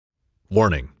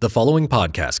Warning, the following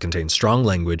podcast contains strong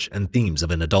language and themes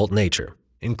of an adult nature,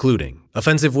 including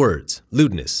offensive words,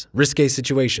 lewdness, risque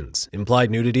situations, implied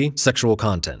nudity, sexual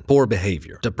content, poor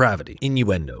behavior, depravity,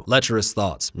 innuendo, lecherous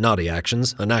thoughts, naughty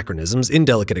actions, anachronisms,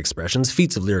 indelicate expressions,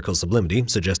 feats of lyrical sublimity,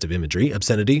 suggestive imagery,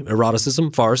 obscenity,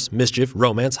 eroticism, farce, mischief,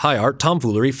 romance, high art,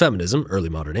 tomfoolery, feminism, early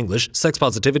modern English, sex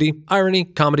positivity, irony,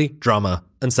 comedy, drama,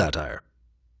 and satire.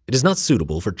 It is not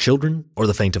suitable for children or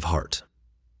the faint of heart.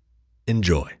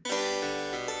 Enjoy.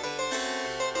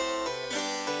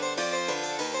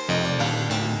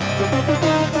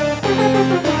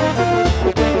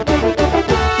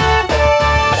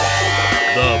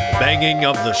 The Banging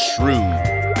of the Shrew,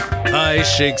 high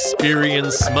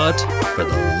Shakespearean smut for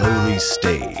the lowly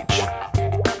stage.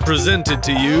 Presented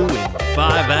to you in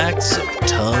 5 acts of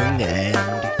tongue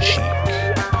and cheek.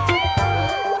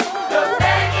 The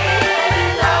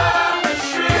Banging of the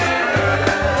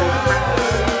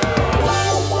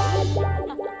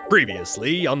Shrew.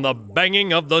 Previously on The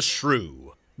Banging of the Shrew.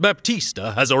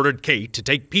 Baptista has ordered Kate to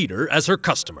take Peter as her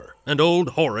customer, and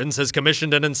old Horence has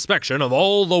commissioned an inspection of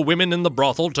all the women in the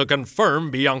brothel to confirm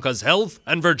Bianca's health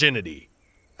and virginity.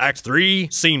 Act 3,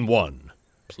 Scene 1.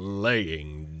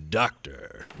 Playing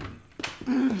Doctor.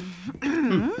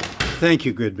 Thank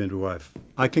you, good midwife.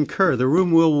 I concur. The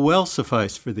room will well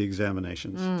suffice for the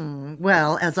examinations.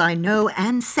 Well, as I know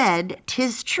and said,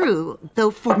 'tis true,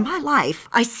 though for my life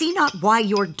I see not why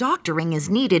your doctoring is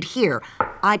needed here.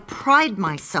 I pride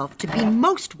myself to be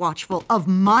most watchful of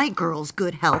my girls'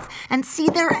 good health and see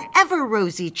they're ever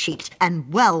rosy-cheeked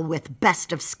and well with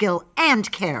best of skill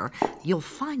and care. You'll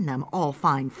find them all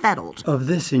fine fettled. Of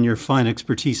this in your fine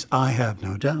expertise, I have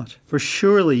no doubt. For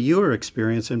surely your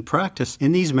experience and practice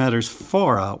in these matters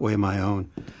far outweigh my own.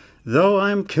 Though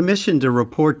I'm commissioned to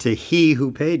report to he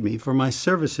who paid me for my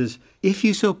services, if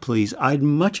you so please, I'd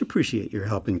much appreciate your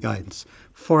help and guidance,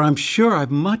 for I'm sure I've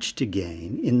much to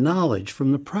gain in knowledge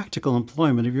from the practical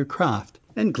employment of your craft,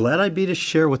 and glad I'd be to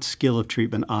share what skill of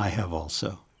treatment I have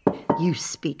also. You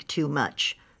speak too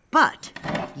much, but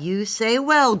you say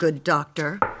well, good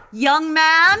doctor. Young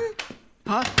man?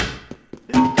 Huh?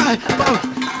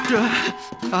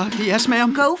 Yes,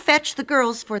 ma'am? Go fetch the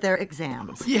girls for their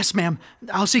exams. Yes, ma'am.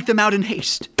 I'll seek them out in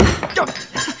haste.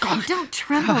 Don't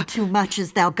tremble too much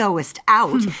as thou goest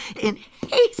out. In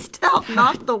haste thou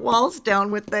knock the walls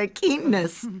down with thy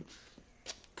keenness.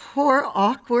 Poor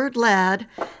awkward lad.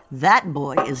 That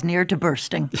boy is near to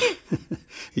bursting.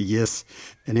 Yes,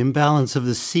 an imbalance of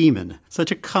the semen.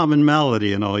 Such a common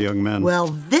malady in all young men. Well,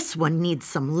 this one needs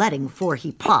some letting 'fore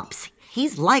he pops.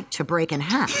 He's like to break in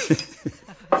half.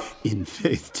 In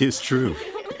faith, 'tis true.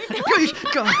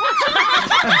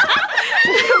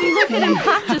 Look at him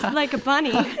hop just like a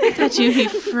bunny. Bet you he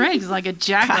frags like a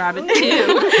jackrabbit,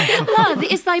 too. Love,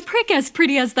 is thy prick as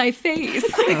pretty as thy face?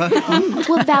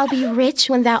 Wilt thou be rich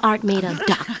when thou art made a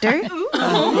doctor?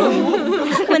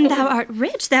 When thou art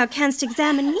rich, thou canst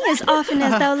examine me as often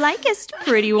as thou likest,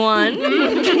 pretty one.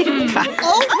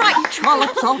 All right,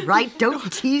 trollops, all right.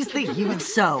 Don't tease the youth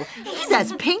so. He's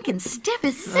as pink and stiff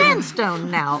as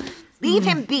sandstone now. Leave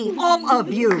him be, all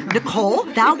of you. Nicole,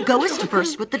 thou goest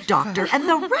first with the doctor, and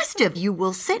the rest of you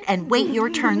will sit and wait your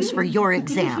turns for your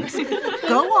exams.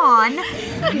 Go on.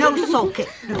 No sulking.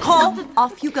 Nicole,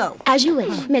 off you go. As you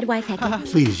wish, midwife Hecate.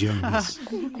 Please, young miss.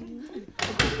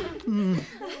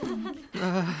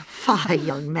 Fie,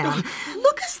 young man.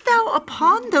 Lookest thou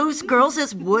upon those girls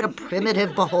as would a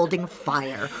primitive beholding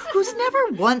fire, who's never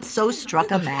once so struck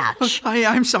a match?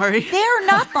 I'm sorry. They're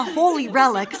not the holy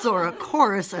relics or a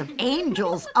chorus of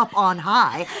angels up on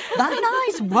high. Thine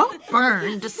eyes won't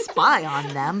burn to spy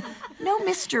on them. No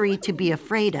mystery to be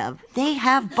afraid of. They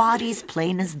have bodies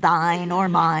plain as thine or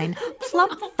mine,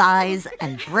 plump thighs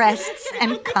and breasts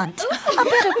and cunt. A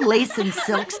bit of lace and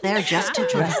silks there just to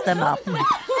dress them up.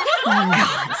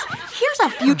 Gods, here's a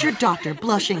future doctor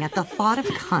blushing at the thought of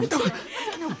cunt.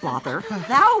 No bother.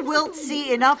 Thou wilt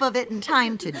see enough of it in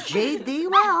time to jade thee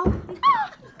well.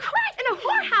 Crack in a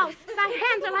whorehouse! Thy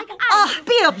hands are like ice!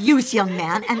 Be of use, young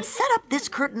man, and set up this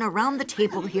curtain around the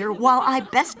table here while I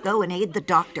best go and aid the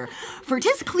doctor. For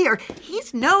 'tis clear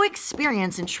he's no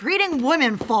experience in treating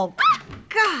womenfolk.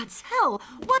 God's hell,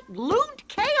 what loomed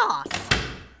chaos!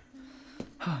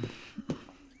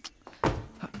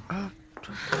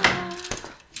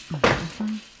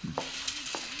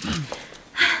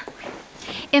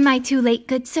 Am I too late,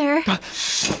 good sir?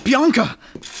 Bianca!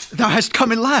 Thou hast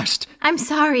come at last! I'm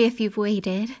sorry if you've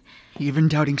waited. Even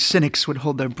doubting cynics would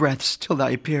hold their breaths till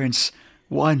thy appearance,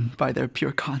 won by their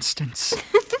pure constance.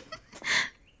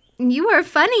 You are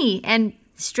funny and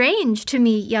strange to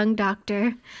me, young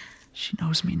doctor. She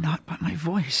knows me not by my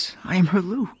voice. I am her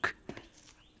Luke.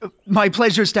 My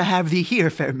pleasure's to have thee here,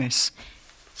 fair miss.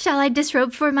 Shall I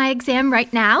disrobe for my exam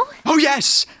right now? Oh,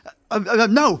 yes!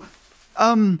 No.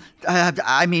 I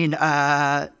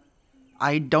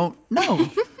don't know.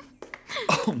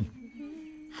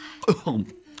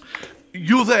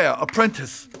 You there,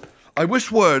 apprentice. I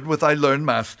wish word with thy learned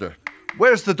master.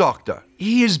 Where's the doctor?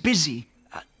 He is busy.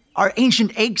 Are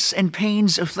ancient aches and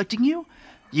pains afflicting you?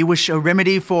 You wish a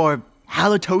remedy for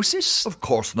halitosis? Of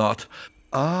course not.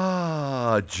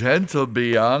 Ah, gentle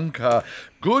Bianca.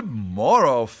 Good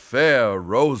morrow, fair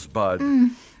rosebud.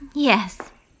 Yes.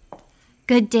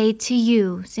 Good day to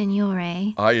you,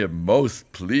 signore. I am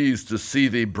most pleased to see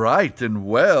thee bright and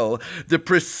well, the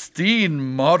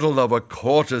pristine model of a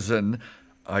courtesan.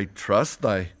 I trust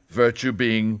thy virtue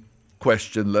being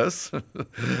questionless.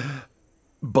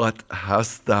 But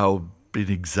hast thou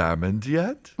been examined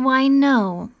yet? Why,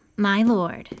 no, my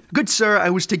lord. Good sir, I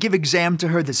was to give exam to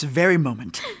her this very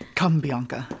moment. Come,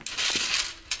 Bianca.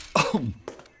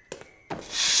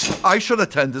 I should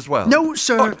attend as well. No,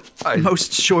 sir. I-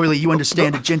 Most surely you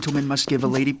understand a gentleman must give a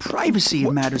lady privacy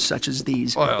in matters such as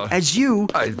these. As you,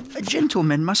 a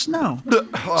gentleman, must know.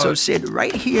 So sit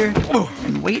right here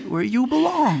and wait where you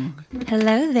belong.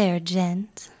 Hello there,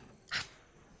 gent.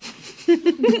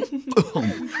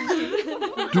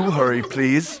 Do hurry,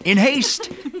 please. In haste,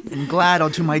 and glad I'll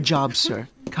do my job, sir.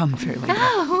 Come, fair lady.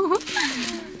 Oh.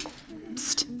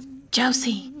 Psst,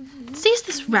 Josie, sees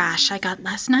this rash I got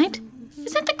last night?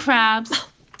 Is it the crabs?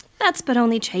 That's but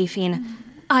only chafing.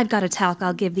 I've got a talc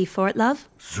I'll give thee for it, love.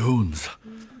 Zoons,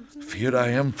 feared I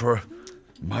am for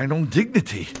mine own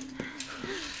dignity.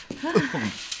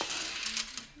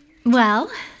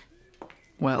 Well,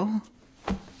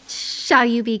 shall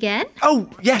you begin? Oh,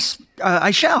 yes, I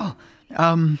shall.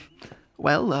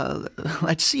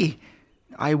 Let's see.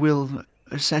 I will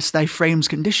assess thy frame's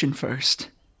condition first.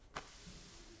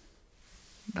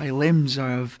 Thy limbs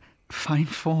are of fine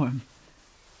form.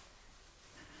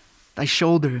 Thy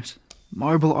shoulders,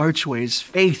 marble archways,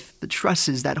 faith, the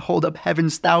trusses that hold up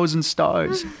heaven's 1,000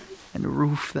 stars, and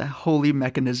roof the holy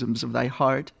mechanisms of thy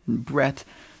heart and breath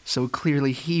so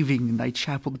clearly heaving in thy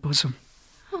chapelled bosom.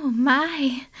 Oh,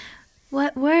 my.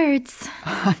 What words?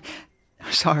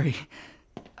 Sorry.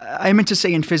 I meant to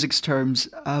say in physics terms,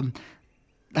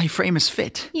 thy frame is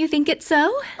fit. You think it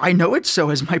so? I know it so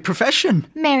as my profession.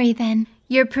 Marry, then.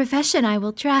 Your profession I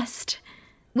will trust.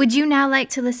 Would you now like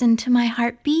to listen to my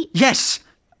heartbeat? Yes!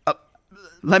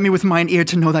 Let me with mine ear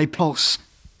to know thy pulse.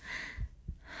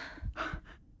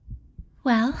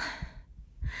 Well,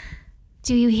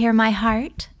 do you hear my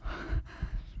heart?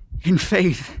 In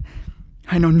faith,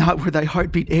 I know not where thy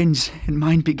heartbeat ends and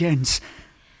mine begins.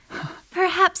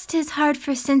 Perhaps 'tis hard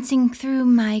for sensing through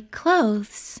my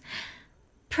clothes.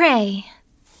 Pray,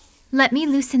 let me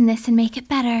loosen this and make it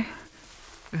better.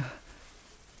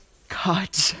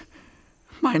 Gods,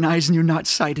 mine eyes knew not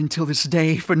sight until this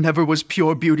day, for never was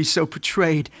pure beauty so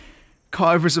portrayed.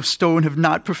 Carvers of stone have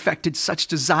not perfected such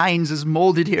designs as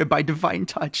molded here by divine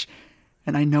touch,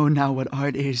 and I know now what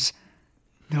art is.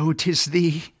 Know 'tis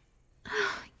thee.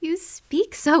 You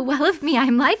speak so well of me,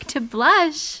 I'm like to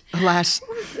blush. Alas,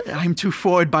 I'm too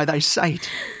forward by thy sight.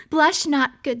 Blush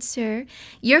not, good sir.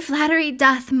 Your flattery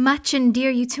doth much endear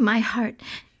you to my heart.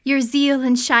 Your zeal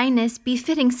and shyness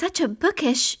befitting such a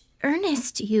bookish,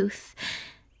 earnest youth.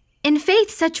 In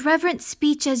faith, such reverent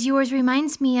speech as yours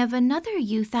reminds me of another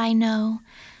youth I know.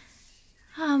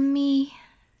 Ah me,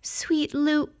 sweet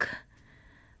Luke.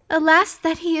 Alas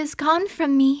that he is gone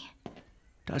from me.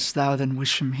 Dost thou then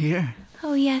wish him here?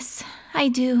 Oh yes, I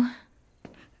do.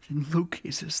 Then Luke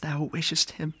is as thou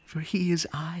wishest him, for he is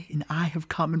I, and I have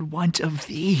come in want of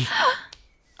thee.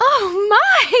 Oh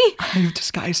my! I have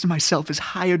disguised myself as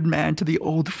hired man to the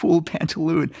old fool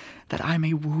Pantaloon, that I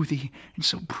may woo thee, and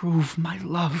so prove my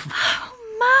love. Oh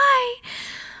my!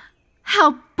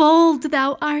 How bold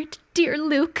thou art, dear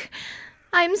Luke.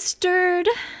 I'm stirred.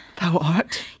 Thou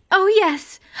art? Oh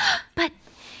yes, but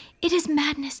it is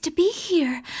madness to be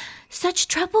here. Such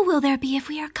trouble will there be if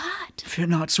we are caught. Fear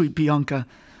not, sweet Bianca.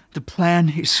 The plan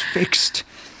is fixed.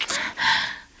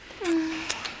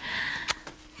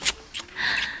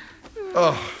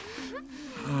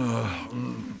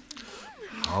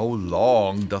 How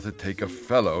long doth it take a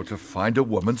fellow to find a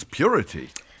woman's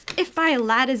purity? If by a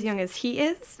lad as young as he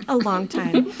is, a long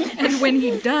time. And when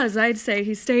he does, I'd say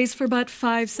he stays for but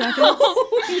 5 seconds.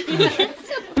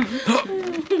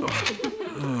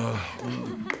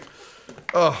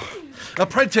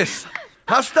 Apprentice,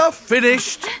 hast thou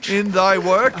finished in thy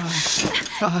work?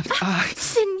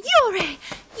 Signore,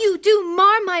 you do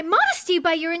mar my modesty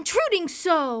by your intruding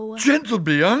so. Gentle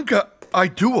Bianca, I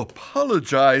do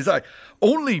apologize.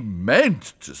 only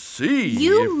meant to see.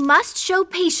 You must show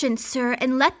patience, sir,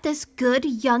 and let this good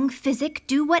young physic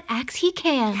do what acts he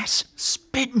can. Yes,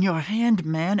 spit in your hand,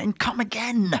 man, and come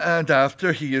again. And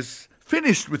after he is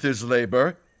finished with his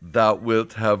labor, thou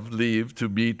wilt have leave to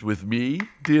meet with me,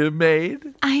 dear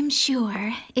maid? I'm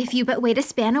sure. If you but wait a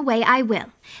span away, I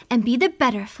will, and be the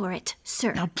better for it,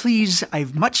 sir. Now, please,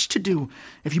 I've much to do.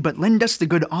 If you but lend us the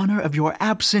good honor of your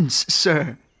absence,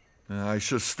 sir. I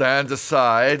shall stand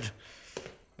aside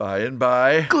by and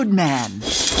by. Good man.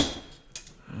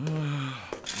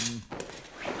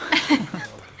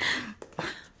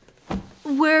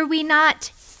 Were we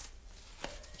not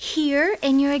here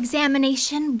in your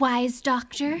examination, wise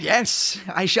doctor? Yes,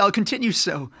 I shall continue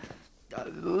so.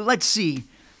 Let's see.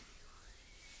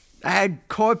 Ad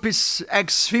corpus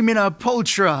ex femina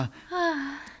pulchra.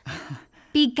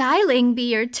 Beguiling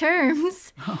be your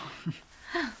terms.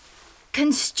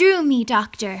 Construe me,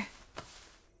 doctor.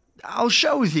 I'll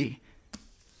show thee.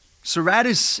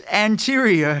 Serratus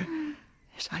anterior,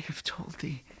 as I have told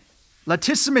thee.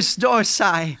 Latissimus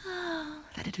dorsi,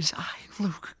 that it is I,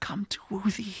 Luke, come to woo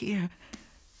thee here.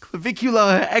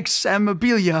 Clavicula ex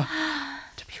amabilia,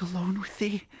 to be alone with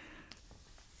thee.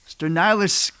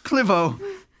 Sternalis clivo,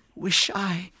 wish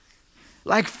I.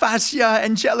 Like fascia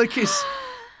angelicis,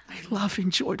 thy love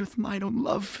enjoyed with mine own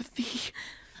love for thee.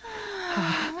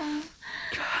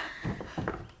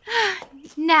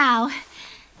 Now,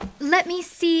 let me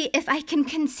see if I can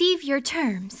conceive your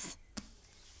terms.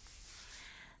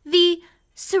 The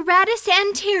serratus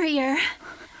anterior,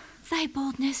 thy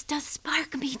boldness doth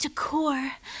spark me to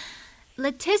core.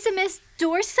 Latissimus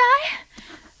dorsi,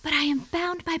 but I am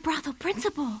bound by brothel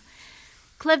principle.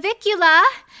 Clavicula,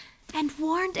 and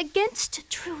warned against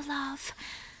true love.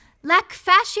 Lac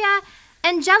fascia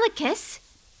angelicis,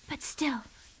 but still,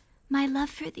 my love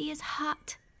for thee is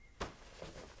hot.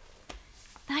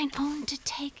 Thine own to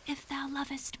take if thou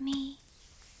lovest me.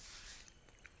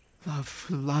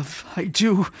 Love, I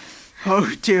do.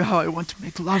 Oh dear, how I want to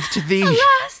make love to thee.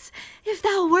 Alas, if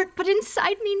thou wert but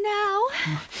inside me now.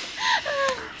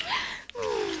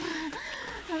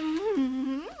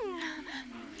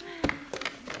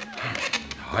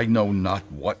 I know not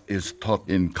what is taught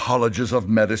in colleges of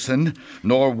medicine,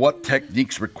 nor what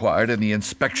techniques required in the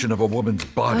inspection of a woman's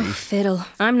body. Oh, fiddle.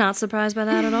 I'm not surprised by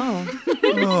that at all.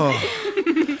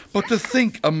 But to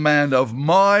think a man of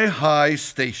my high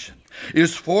station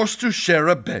is forced to share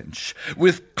a bench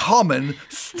with common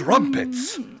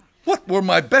strumpets. What were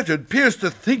my bettered peers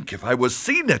to think if I was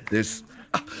seen at this?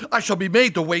 I shall be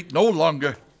made to wait no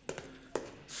longer.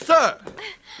 Sir,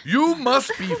 you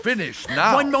must be finished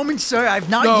now. One moment, sir, I've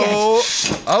not yet. No,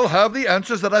 I'll have the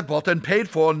answers that I bought and paid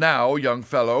for now, young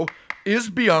fellow. Is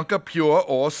Bianca pure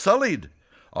or sullied?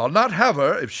 I'll not have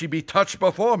her if she be touched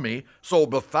before me, so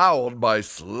befouled by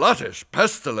sluttish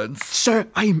pestilence. Sir,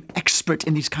 I am expert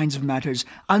in these kinds of matters,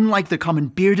 unlike the common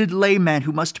bearded layman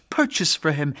who must purchase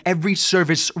for him every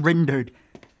service rendered.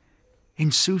 In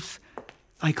sooth,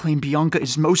 I claim Bianca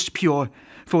is most pure,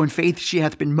 for in faith she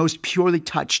hath been most purely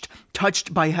touched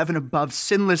by heaven above,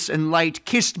 sinless and light,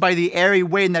 kissed by the airy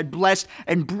wind that blessed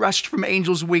and brushed from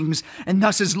angels' wings, and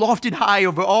thus is lofted high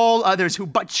over all others who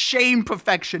but shame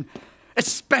perfection,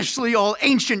 especially all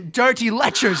ancient dirty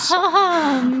lechers.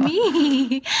 Oh,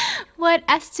 me. What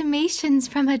estimations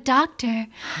from a doctor.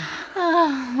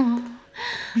 Oh.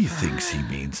 Methinks he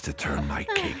means to turn my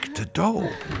cake to dough.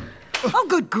 Oh,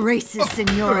 good gracious,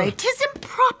 signore. 'Tis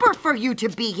improper for you to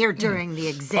be here during the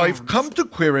exams. I've come to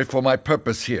query for my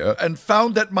purpose here, and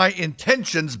found that my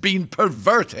intentions been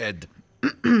perverted.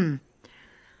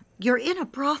 You're in a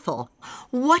brothel.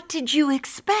 What did you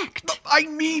expect? I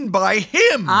mean by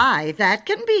him. Aye, that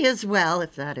can be as well,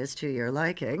 if that is to your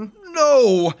liking.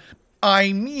 No,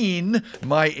 I mean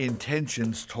my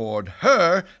intentions toward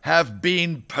her have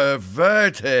been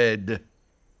perverted.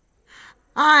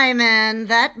 Aye, man,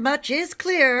 that much is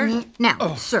clear.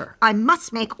 Now, sir, I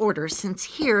must make orders since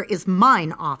here is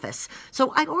mine office.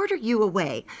 So I order you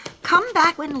away. Come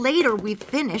back when later we've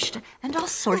finished, and I'll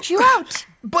sort you out.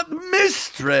 But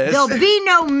mistress... There'll be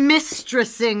no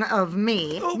mistressing of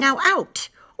me. Now out.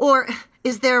 Or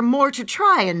is there more to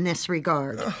try in this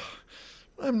regard?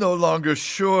 I'm no longer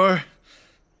sure.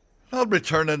 I'll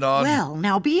return anon. Well,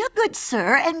 now be a good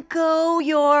sir and go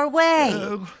your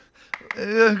way.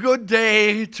 Good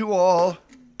day to all.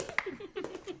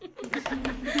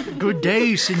 Good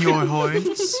day, Signor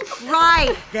Horence.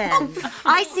 Right then.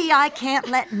 I see I can't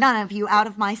let none of you out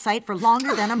of my sight for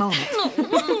longer than a moment.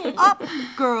 Up,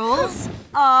 girls.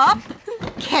 Up.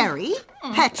 Carrie,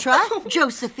 Petra,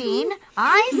 Josephine.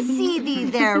 I see thee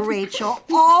there, Rachel.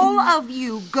 All of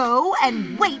you go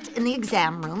and wait in the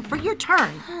exam room for your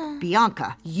turn.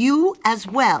 Bianca, you as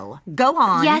well. Go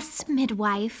on. Yes,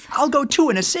 midwife. I'll go too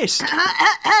and assist.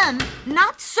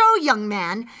 Not so, young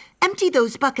man. Empty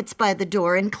those buckets by the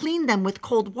door and clean them with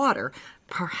cold water.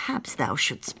 Perhaps thou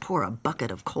shouldst pour a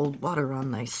bucket of cold water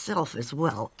on thyself as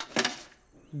well.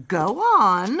 Go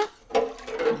on.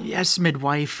 Yes,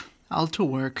 midwife. I'll to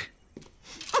work.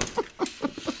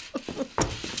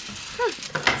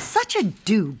 Such a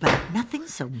do, but nothing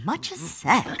so much as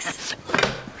sex.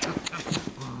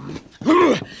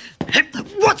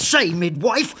 What say,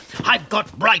 midwife? I've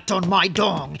got blight on my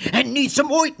dong and need some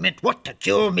ointment what to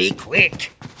cure me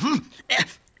quick.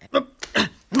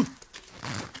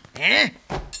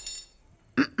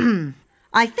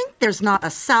 I think there's not a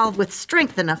salve with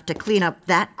strength enough to clean up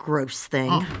that gross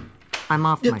thing. I'm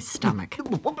off my stomach.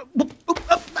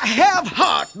 Have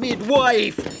heart,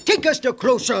 midwife. Take us a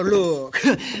closer look.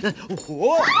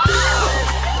 More,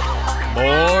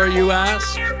 you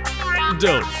ask?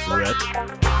 Don't fret.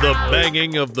 The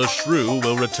banging of the shrew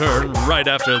will return right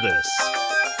after this.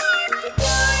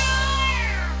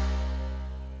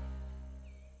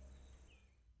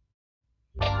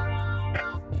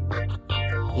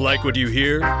 Like what you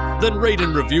hear? Then rate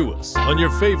and review us on your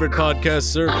favorite podcast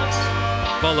service.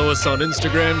 Follow us on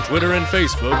Instagram, Twitter, and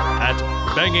Facebook at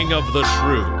Banging of the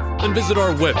Shrew. And visit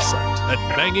our website at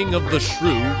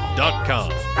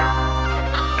bangingoftheshrew.com.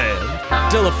 And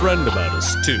tell a friend about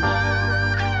us, too.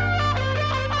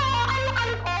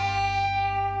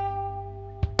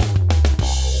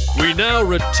 We now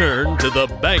return to the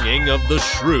Banging of the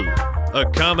Shrew, a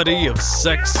comedy of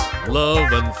sex,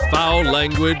 love, and foul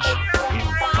language in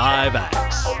 5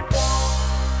 acts.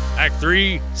 Act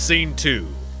 3, Scene 2.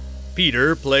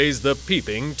 Peter plays the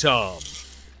Peeping Tom.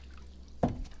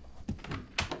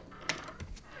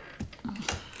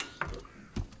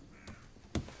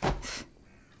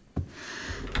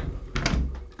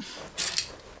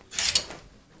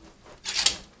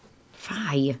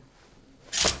 Fie.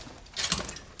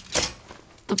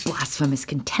 The blasphemous,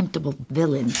 contemptible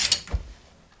villain.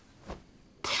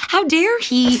 How dare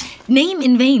he name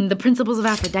in vain the principles of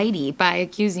Aphrodite by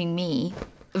accusing me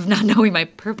of not knowing my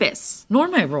purpose, nor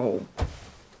my role.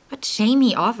 What shame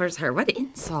he offers her, what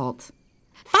insult.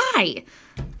 Fie!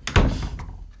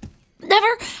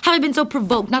 Never have I been so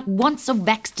provoked, not once so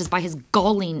vexed as by his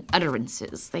galling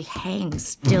utterances. They hang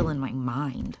still in my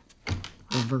mind,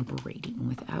 reverberating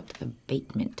without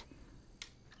abatement.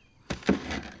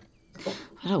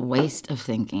 What a waste of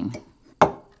thinking.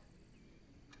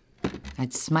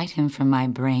 I'd smite him from my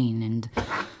brain and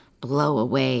blow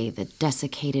away the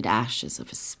desiccated ashes of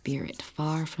his spirit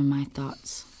far from my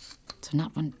thoughts, so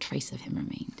not one trace of him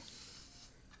remained.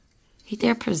 He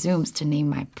dare presumes to name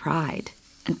my pride,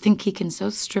 and think he can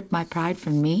so strip my pride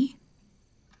from me?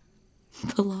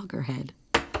 The loggerhead.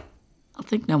 I'll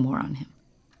think no more on him.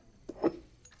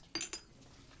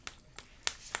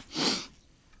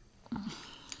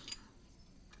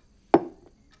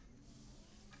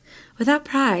 Without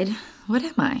pride, what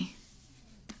am I?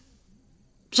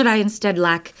 Should I instead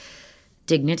lack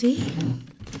dignity?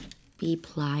 Be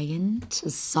pliant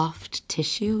as soft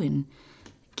tissue and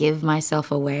give myself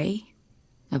away?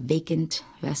 A vacant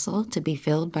vessel to be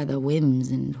filled by the whims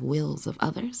and wills of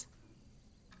others?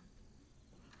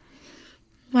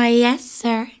 Why, yes,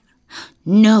 sir.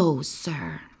 No,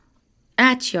 sir.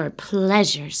 At your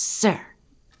pleasure, sir.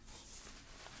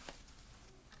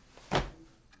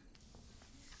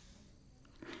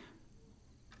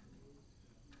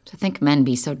 To think men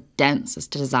be so dense as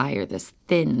to desire this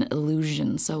thin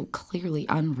illusion so clearly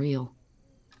unreal.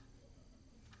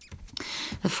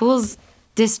 The fools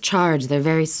discharge their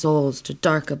very souls to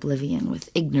dark oblivion with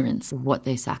ignorance of what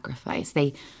they sacrifice.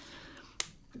 They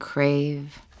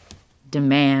crave,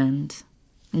 demand,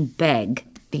 and beg.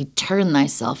 They turn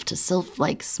thyself to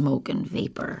sylph-like smoke and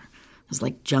vapor, as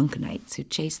like junk knights who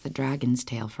chase the dragon's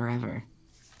tail forever.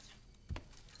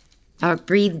 Thou art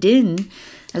breathed in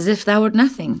as if thou wert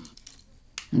nothing,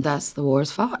 and thus the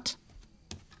war's fought.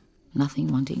 Nothing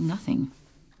wanting nothing.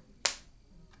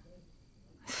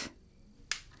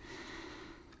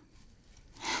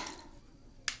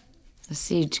 The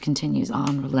siege continues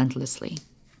on relentlessly.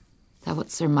 Thou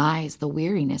wouldst surmise the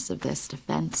weariness of this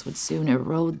defense would soon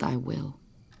erode thy will.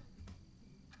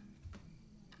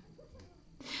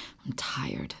 I'm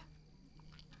tired.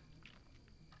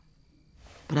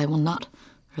 But I will not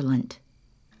relent.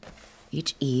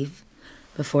 Each eve,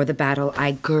 before the battle,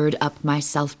 I gird up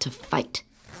myself to fight.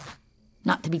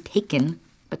 Not to be taken,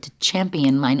 but to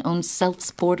champion mine own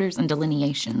self's borders and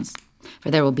delineations. For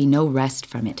there will be no rest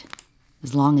from it,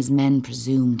 as long as men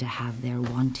presume to have their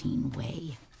wanting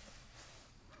way.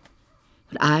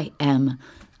 But I am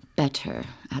better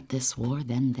at this war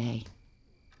than they.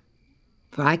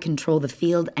 For I control the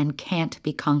field and can't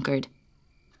be conquered.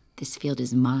 This field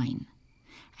is mine,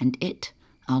 and it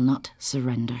I'll not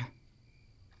surrender.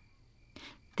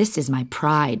 This is my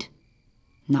pride,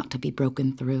 not to be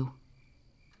broken through.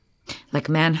 Like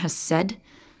man has said,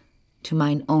 to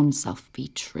mine own self be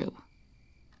true.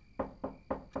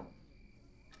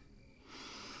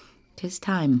 'Tis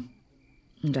time,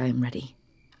 and I am ready.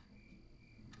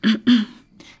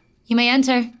 You may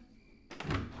enter.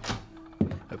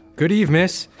 Good eve,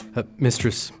 miss.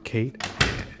 Mistress Kate.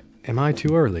 Am I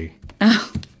too early?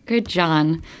 Oh, good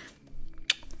John.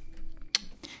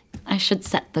 I should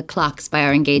set the clocks by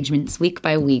our engagements week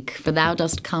by week, for thou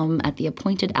dost come at the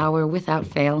appointed hour without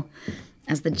fail,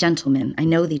 as the gentleman I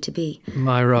know thee to be.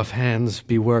 My rough hands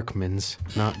be workmen's,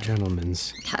 not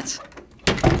gentlemen's. That.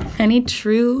 Any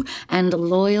true and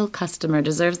loyal customer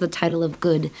deserves the title of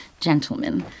good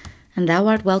gentleman, and thou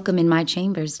art welcome in my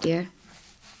chambers, dear.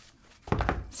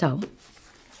 So,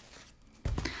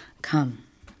 come.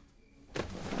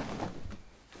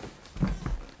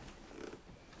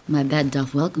 My bed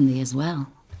doth welcome thee as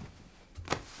well.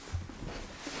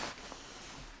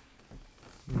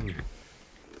 Mm.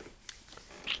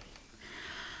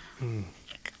 Mm.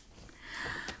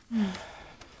 Mm.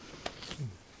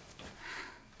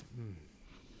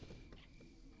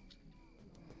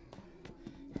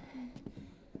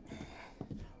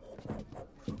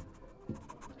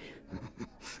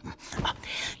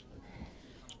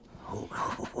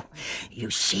 You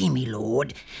see me,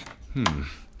 Lord.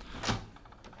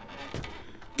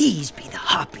 These be the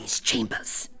Harpy's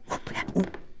chambers.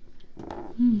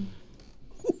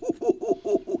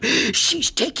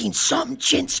 She's taking some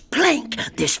gent's plank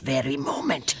this very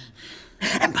moment.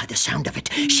 And by the sound of it,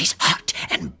 she's hot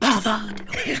and bothered.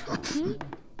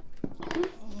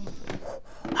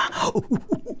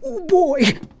 Oh,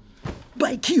 boy!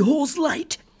 By keyhole's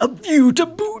light, a view to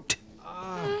boot.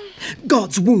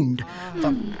 God's wound,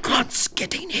 for God's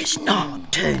getting his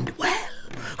knob turned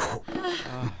well.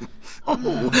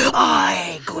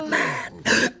 Aye, good man,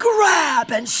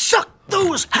 grab and suck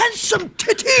those handsome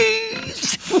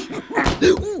titties!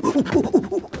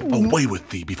 Away with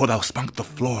thee before thou spunk the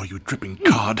floor, you dripping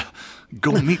cod.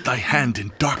 Go meet thy hand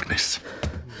in darkness.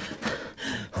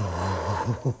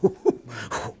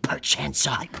 Perchance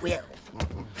I will,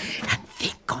 and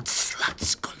think on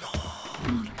sluts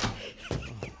galore.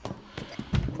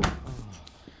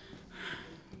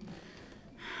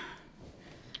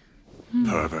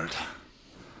 Pervert.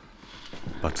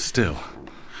 But still,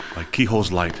 by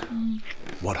keyhole's light,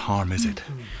 what harm is it?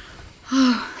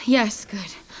 Oh, yes,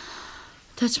 good.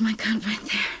 Touch my cut right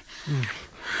there.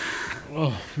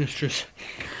 Oh, mistress,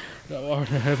 thou art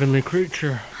a heavenly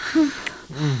creature.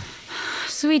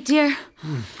 Sweet dear,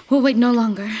 we'll wait no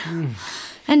longer.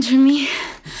 Enter me.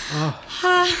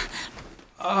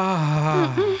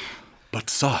 But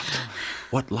soft,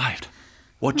 what light,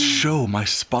 what show my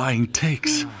spying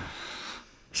takes.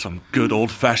 Some good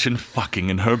old-fashioned fucking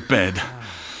in her bed.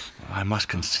 I must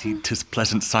concede 'tis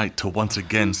pleasant sight to once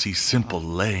again see Simple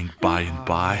laying by and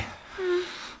by.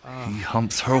 He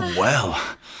humps her well.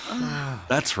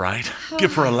 That's right.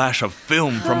 Give her a lash of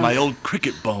film from my old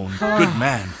cricket bone. Good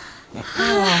man.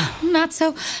 Not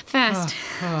so fast.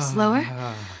 Slower.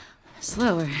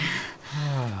 Slower.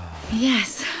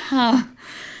 Yes.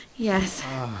 Yes.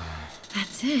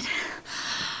 That's it.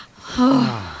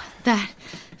 Oh, that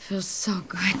feels so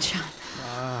good,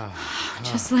 John.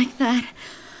 Just like that.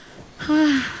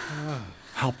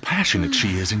 How passionate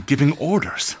she is in giving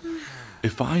orders.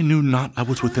 If I knew not I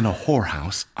was within a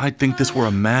whorehouse, I'd think this were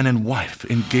a man and wife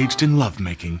engaged in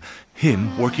lovemaking,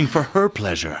 him working for her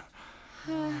pleasure.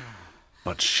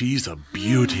 But she's a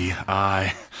beauty,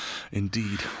 aye,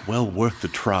 indeed, well worth the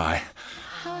try.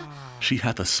 She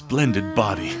hath a splendid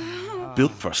body,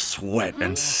 built for sweat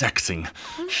and sexing,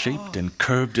 shaped and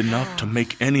curved enough to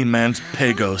make any man's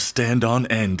pego stand on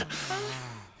end.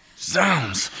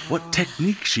 Zounds, what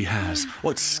technique she has,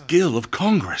 what skill of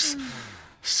congress.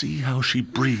 See how she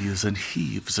breathes and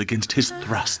heaves against his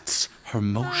thrusts. Her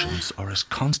motions are as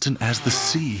constant as the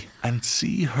sea, and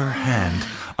see her hand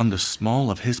on the small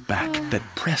of his back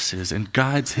that presses and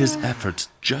guides his efforts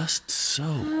just so.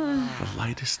 The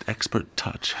lightest expert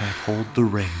touch hath hold the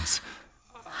reins.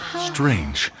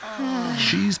 Strange,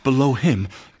 she's below him,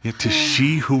 yet 'tis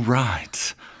she who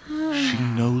rides. She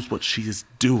knows what she is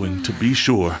doing, to be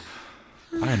sure.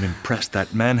 I am impressed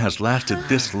that man has lasted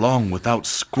this long without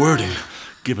squirting,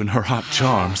 given her hot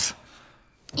charms.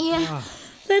 Yeah,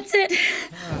 that's it.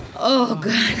 Oh,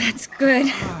 God, that's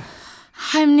good.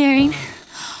 I'm nearing.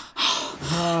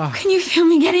 Can you feel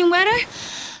me getting wetter?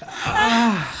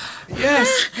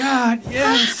 Yes, God,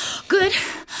 yes. Good.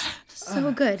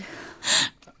 So good.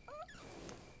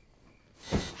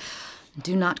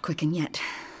 Do not quicken yet.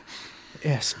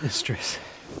 Yes, mistress.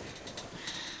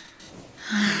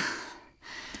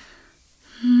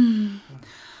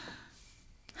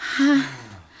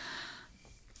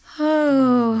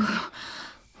 Oh.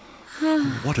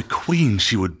 What a queen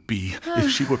she would be if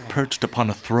she were perched upon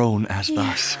a throne as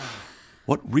thus.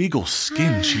 What regal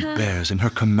skin she bears in her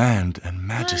command and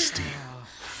majesty.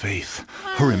 Faith,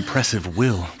 her impressive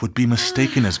will would be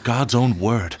mistaken as God's own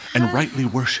word and rightly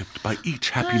worshipped by each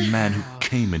happy man who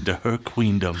came into her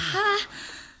queendom.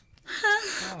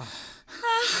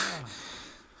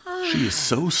 She is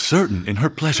so certain in her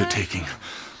pleasure-taking.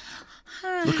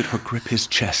 Look at her grip his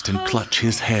chest and clutch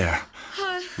his hair.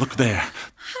 Look there.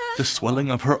 The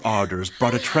swelling of her ardors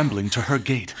brought a trembling to her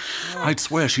gait. I'd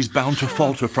swear she's bound to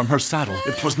falter from her saddle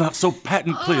if 'twas not so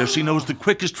patent clear she knows the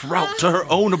quickest route to her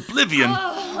own oblivion.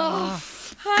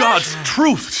 God's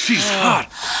truth, she's hot.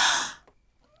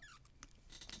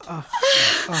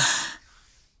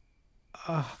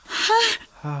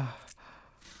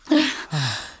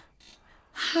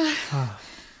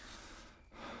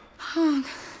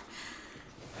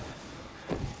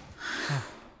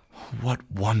 What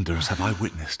wonders have I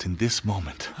witnessed in this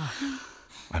moment?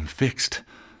 I'm fixed,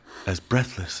 as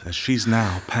breathless as she's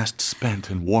now, past spent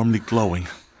and warmly glowing.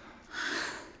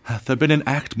 Hath there been an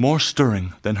act more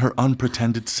stirring than her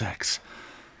unpretended sex?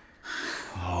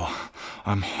 Oh,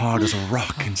 I'm hard as a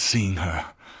rock in seeing her.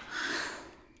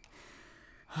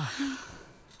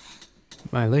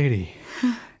 My lady,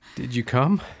 did you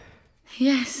come?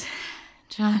 Yes,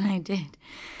 John, I did.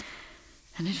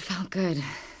 And it felt good.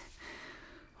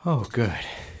 Oh, good.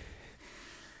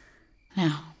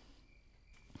 Now,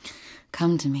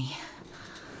 come to me.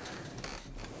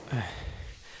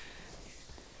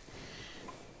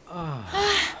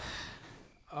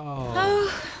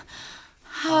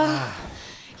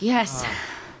 Yes.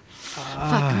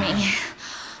 Fuck me.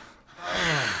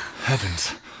 Heavens,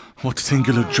 what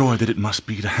singular joy that it must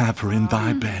be to have her in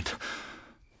thy bed.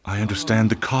 I understand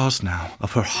the cause now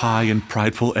of her high and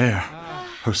prideful air.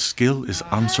 Her skill is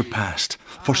unsurpassed,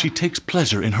 for she takes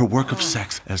pleasure in her work of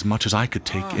sex as much as I could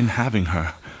take in having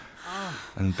her.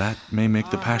 And that may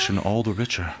make the passion all the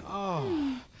richer.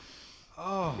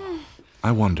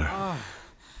 I wonder,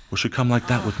 will she come like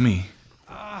that with me?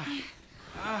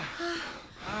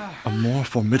 A more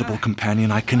formidable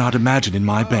companion I cannot imagine in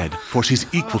my bed, for she's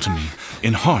equal to me,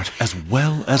 in heart as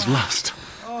well as lust.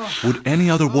 Would any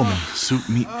other woman suit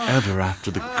me ever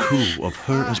after the coup of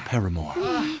her as paramour?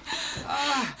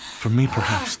 For me,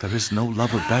 perhaps, there is no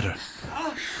lover better.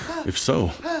 If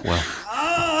so, well,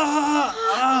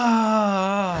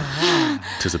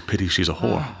 'tis a pity she's a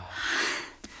whore.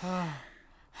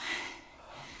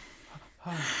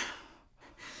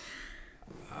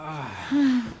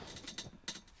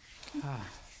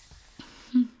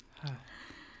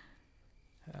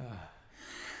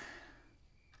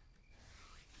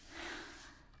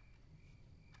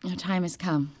 Your time has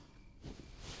come.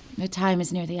 Your time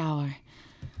is near the hour.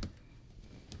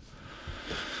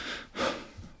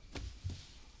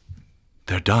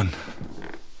 They're done.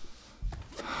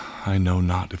 I know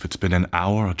not if it's been an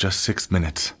hour or just 6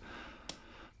 minutes.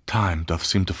 Time doth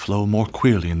seem to flow more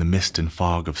queerly in the mist and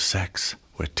fog of sex,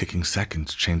 where ticking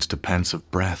seconds change to pants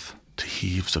of breath, to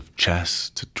heaves of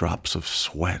chest, to drops of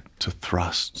sweat, to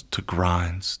thrusts, to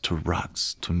grinds, to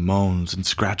ruts, to moans and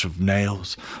scratch of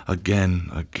nails, again,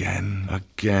 again,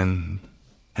 again.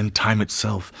 And time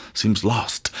itself seems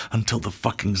lost until the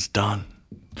fucking's done.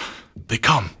 They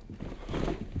come.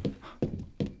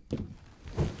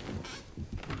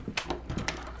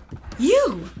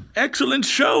 You! Excellent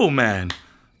show, man.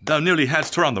 Thou nearly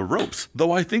hadst her on the ropes,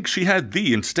 though I think she had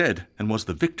thee instead, and was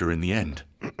the victor in the end.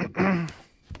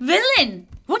 Villain!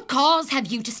 What cause have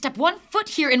you to step 1 foot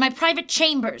here in my private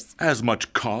chambers? As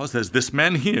much cause as this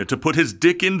man here to put his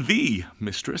dick in thee,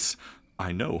 mistress.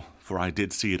 I know, for I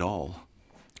did see it all.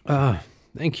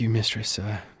 Thank you, mistress.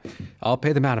 I'll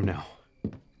pay the madam now.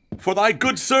 For thy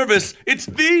good service, it's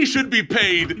thee should be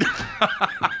paid.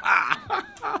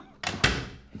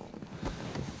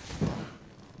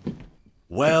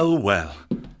 Well, well.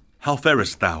 How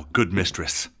farest thou, good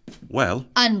mistress? Well?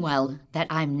 Unwell, that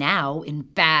I'm now in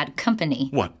bad company.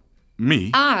 What,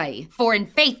 me? Aye, for in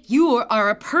faith you are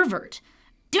a pervert.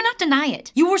 Do not deny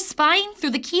it. You were spying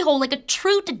through the keyhole like a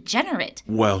true degenerate.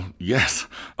 Well, yes.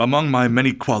 Among my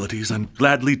many qualities, I'm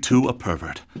gladly too a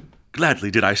pervert.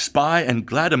 Gladly did I spy, and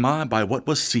glad am I by what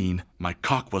was seen. My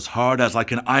cock was hard as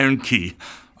like an iron key.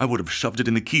 I would have shoved it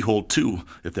in the keyhole, too,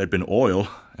 if there'd been oil,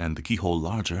 and the keyhole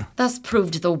larger. Thus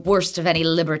proved the worst of any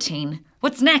libertine.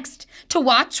 What's next? To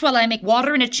watch while I make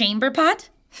water in a chamber pot?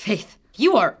 Faith,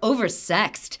 you are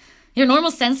oversexed. Your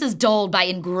normal senses dulled by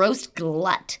engrossed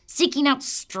glut, seeking out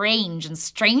strange and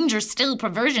stranger still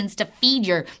perversions to feed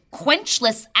your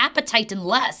quenchless appetite and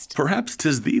lust. Perhaps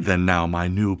 'tis thee then now, my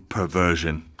new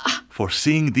perversion. For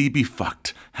seeing thee be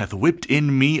fucked hath whipped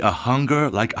in me a hunger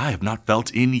like I have not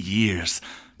felt in years.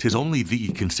 'Tis only thee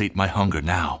can sate my hunger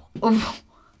now. Oh,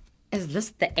 is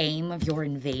this the aim of your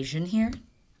invasion here?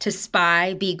 To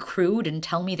spy, be crude, and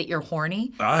tell me that you're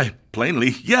horny? Aye,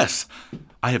 plainly, yes.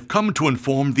 I have come to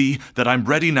inform thee that I'm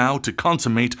ready now to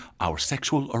consummate our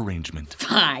sexual arrangement.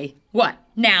 Fie. What,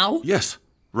 now? Yes,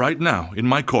 right now, in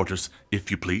my quarters, if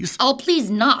you please. I'll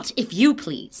please not, if you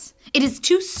please. It is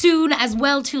too soon as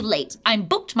well too late. I'm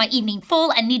booked my evening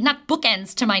full and need not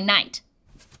bookends to my night.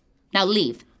 Now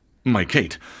leave. My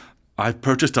Kate, I've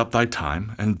purchased up thy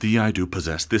time, and thee I do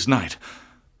possess this night.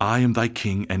 I am thy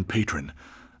king and patron.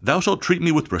 Thou shalt treat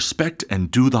me with respect and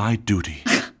do thy duty.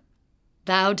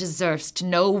 Thou deservest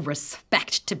no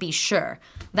respect, to be sure.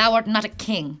 Thou art not a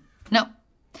king. No,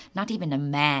 not even a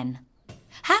man.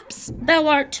 Haps thou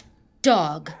art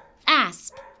dog,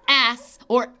 asp, ass,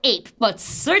 or ape, but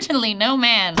certainly no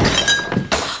man.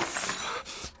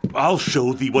 I'll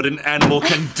show thee what an animal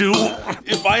can do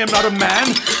if I am not a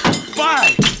man.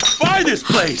 Fie this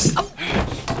place!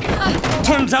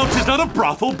 Turns out 'tis not a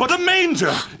brothel, but a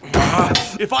manger.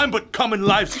 If I'm but common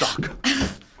livestock.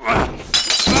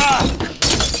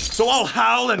 So I'll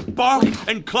howl and bark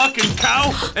and cluck and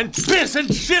cow and piss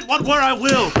and shit where I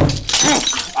will.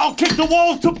 I'll kick the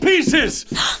walls to pieces.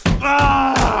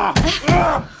 Thou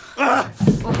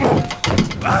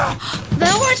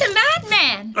art a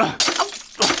madman.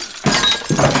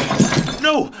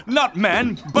 No, not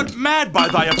man, but mad by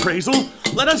thy appraisal.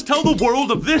 Let us tell the world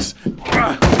of this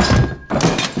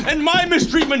and my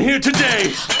mistreatment here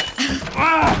today.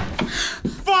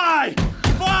 Fie!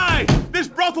 This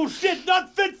brothel shit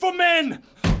not fit for men!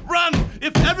 Run,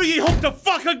 if ever ye hope to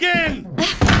fuck again!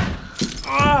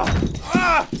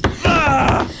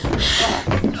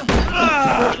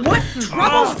 What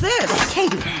trouble's this?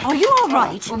 Katie, are you all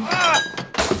right?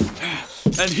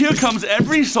 And here comes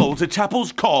every soul to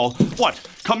chapel's call. What,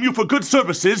 come you for good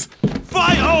services?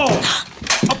 Fie, oh!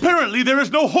 Apparently there is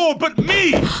no whore but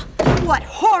me! What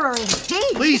horror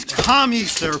indeed! Please calm ye,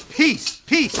 sir. Peace.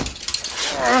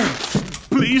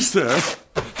 Please, sir.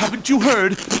 Haven't you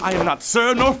heard? I am not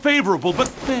sir nor favorable, but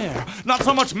fair. Not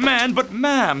so much man, but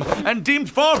ma'am, and deemed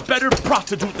far better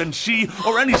prostitute than she,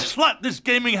 or any slut this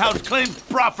gaming house claims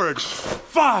proffered.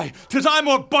 Fie, 'tis I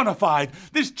more bona fide.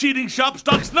 This cheating shop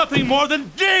stocks nothing more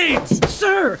than deeds!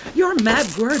 Sir, your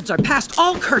mad words are past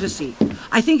all courtesy.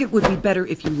 I think it would be better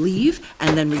if you leave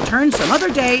and then return some other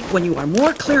day when you are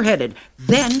more clear-headed.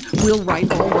 Then we'll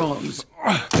right all wrongs.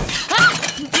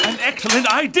 An excellent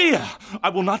idea! I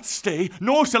will not stay,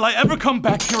 nor shall I ever come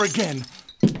back here again.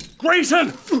 Grayson!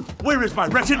 Where is my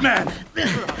wretched man?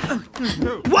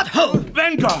 What ho!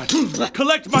 Vanguard!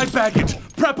 Collect my baggage,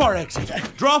 prep our exit,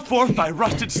 draw forth thy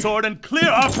rusted sword and clear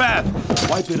our path.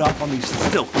 Wipe it off on these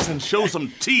stilts and show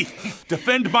some teeth.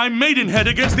 Defend my maidenhead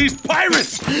against these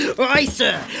pirates! Aye,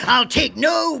 sir. I'll take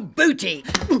no booty.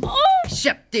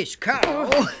 Except this cow.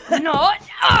 Not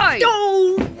I!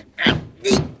 Oh!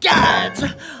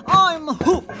 Egads! I'm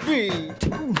hoofbeat.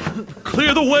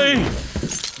 Clear the way!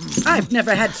 I've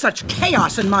never had such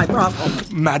chaos in my brothel.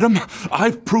 Madam,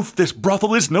 I've proof this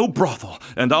brothel is no brothel,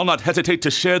 and I'll not hesitate to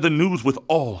share the news with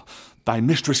all. Thy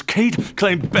mistress Kate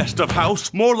claimed best of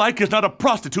house, more like is not a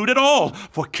prostitute at all,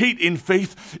 for Kate in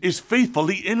faith is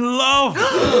faithfully in love.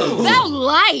 Thou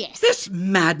liest! This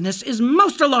madness is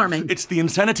most alarming. It's the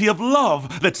insanity of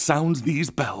love that sounds these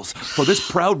bells, for this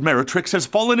proud meretrix has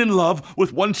fallen in love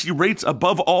with one she rates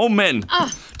above all men.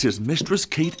 'Tis Mistress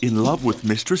Kate in love with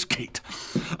Mistress Kate,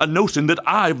 a notion that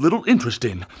I've little interest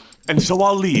in. And so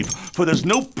I'll leave, for there's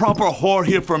no proper whore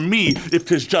here for me if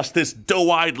 'tis just this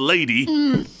doe-eyed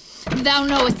lady. Thou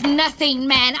knowest nothing,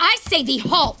 man. I say thee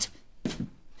halt.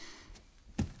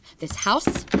 This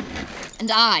house and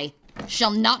I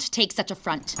shall not take such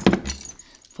affront.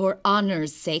 For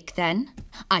honor's sake, then,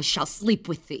 I shall sleep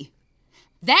with thee.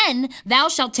 Then thou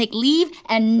shalt take leave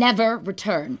and never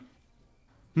return.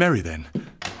 Marry, then.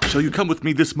 Shall you come with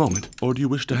me this moment, or do you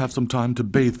wish to have some time to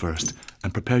bathe first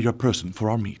and prepare your person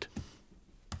for our meet?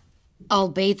 I'll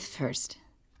bathe first.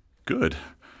 Good.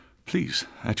 Please,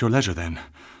 at your leisure then.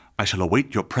 I shall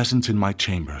await your presence in my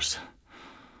chambers.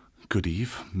 Good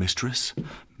eve, mistress,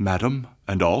 madam,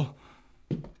 and all.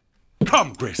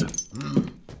 Come, Grayson.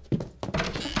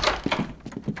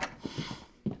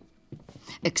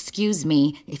 Excuse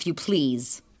me, if you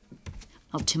please.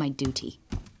 I'll to my duty.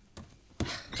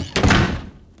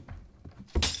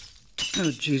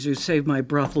 Oh, Jesus, save my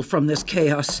brothel from this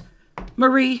chaos.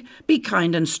 Marie, be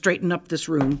kind and straighten up this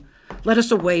room. Let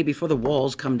us away before the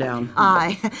walls come down.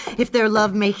 Aye, if their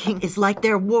love-making is like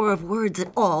their war of words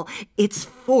at all, its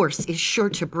force is sure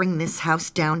to bring this house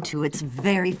down to its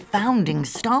very founding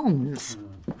stones.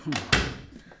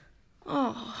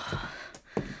 Oh.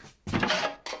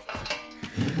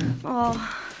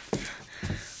 Oh.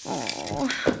 Oh.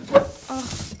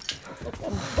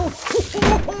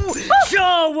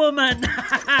 Sure, woman!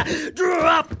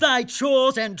 Drop thy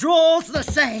chores and drawers the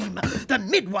same. The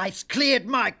midwife's cleared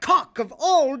my cock of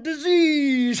all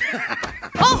disease.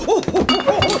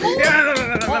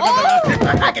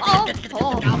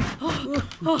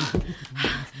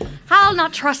 I'll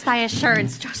not trust thy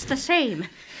assurance just the same,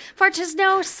 for 'tis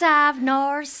no salve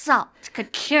nor salt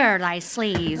could cure thy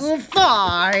sleaze.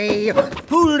 Fie!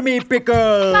 Pull me,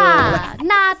 pickle! Ah,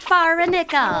 not for a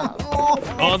nickel.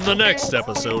 On the next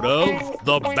episode of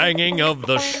The Banging of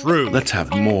the Shrew. Let's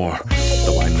have more.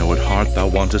 Though I know at heart thou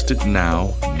wantest it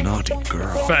now, naughty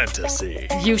girl. Fantasy.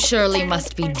 You surely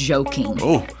must be joking.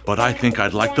 Oh, but I think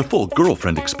I'd like the full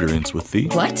girlfriend experience with thee.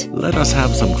 What? Let us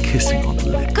have some kissing on the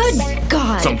lips. Good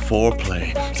God. Some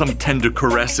foreplay, some tender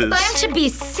caresses. I should be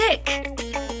sick.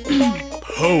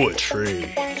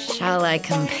 Poetry. Shall I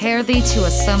compare thee to a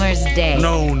summer's day?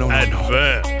 No.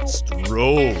 Advanced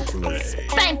roleplay.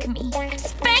 Spank me!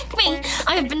 Spank me!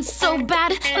 I have been so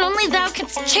bad, and only thou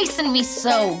canst chasten me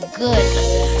so good.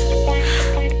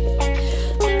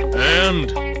 And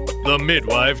the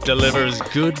midwife delivers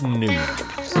good news.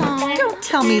 Oh, don't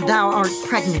tell me thou art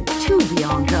pregnant too,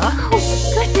 Bianca.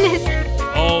 Oh, goodness.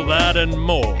 All that and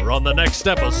more on the next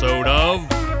episode of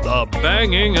The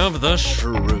Banging of the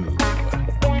Shrew.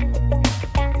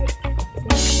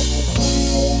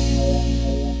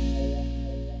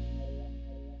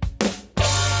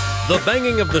 The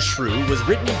Banging of the Shrew was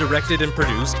written, directed, and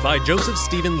produced by Joseph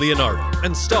Stephen Leonardo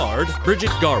and starred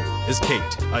Bridget Garwood as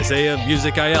Kate, Isaiah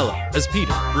Musik-Ayala as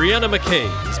Peter, Briana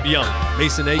McKeague as Bianca,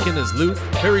 Mason Aiken as Luke,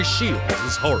 Harry Shields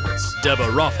as Horence,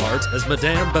 DEBBA ROFHEART as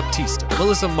Madame Baptista,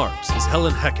 Melissa Marks as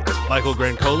Helen Hecate, Michael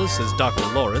GRANDCOLAS as Dr.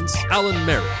 Laurence, Alan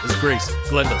MERRITT as Grayson,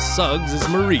 GLENDA SUGGS as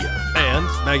Maria, and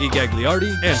Maggie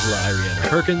GAGLIARDI, Angela Ariana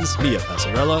Perkins, Mia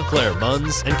Passarella, Claire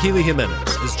Munns, and Keely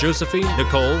Jimenez as Josephine,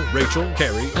 Nicole, Rachel,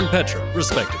 Carrie, and Petra,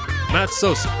 respectively. Matt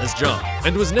Sosa as John,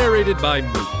 and was narrated by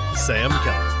me, Sam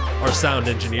Keller. Our sound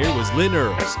engineer was Lynn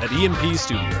Earls at EMP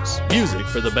Studios. Music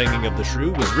for The Banging of the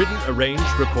Shrew was written, arranged,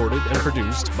 recorded, and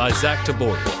produced by Zach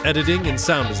Tabor. Editing and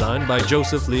sound design by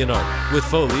Joseph Leonardo, with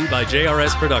Foley by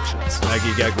JRS Productions.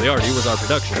 Maggie Gagliardi was our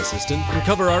production assistant, and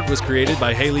cover art was created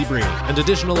by Haley Breen, and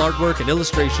additional artwork and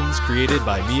illustrations created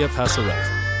by Mia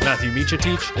Passarella. Matthew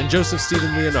Michitich and Joseph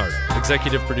Stephen Leonardo,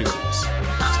 executive producers.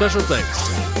 Special thanks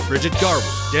to Bridget Garwood,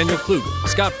 Daniel Kluger,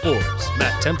 Scott Forbes,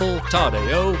 Matt Temple, Todd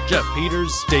A.O., Jeff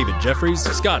Peters, David Jeffries,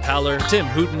 Scott Haller, Tim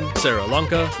Hooten, Sarah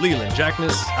Lonka, Leland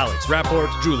Jackness, Alex Rapport,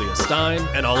 Julia Stein,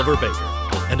 and Oliver Baker.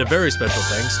 And a very special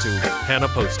thanks to Hannah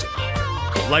Poston.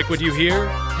 Like what you hear?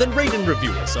 Then rate and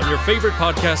review us on your favorite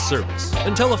podcast service.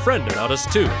 And tell a friend about us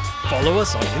too. Follow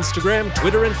us on Instagram,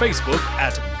 Twitter, and Facebook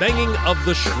at Banging of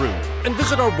the Shrew. And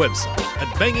visit our website at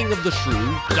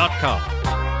bangingoftheshrew.com.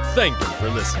 Thank you for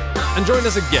listening. And join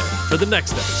us again for the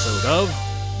next episode of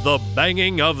The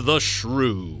Banging of the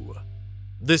Shrew.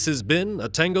 This has been a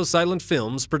Tango Silent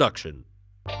Films production.